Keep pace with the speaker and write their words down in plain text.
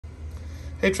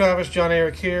Hey Travis, John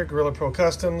Eric here, Gorilla Pro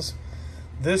Customs.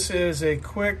 This is a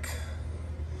quick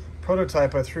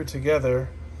prototype I threw together.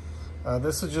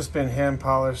 This has just been hand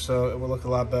polished, so it will look a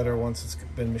lot better once it's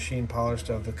been machine polished,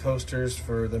 of the coasters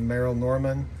for the MERLE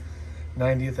Norman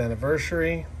 90th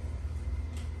anniversary.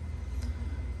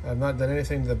 I've not done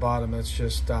anything to the bottom, it's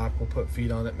just stock. We'll put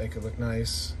feet on it, make it look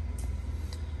nice.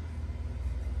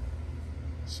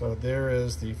 So there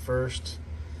is the first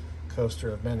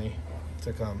coaster of many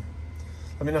to come.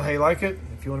 Let me know how you like it,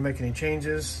 if you want to make any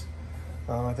changes.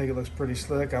 I think it looks pretty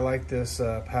slick. I like this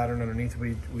pattern underneath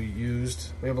we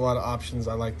used. We have a lot of options.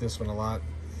 I like this one a lot.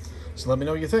 So let me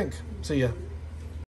know what you think. See ya.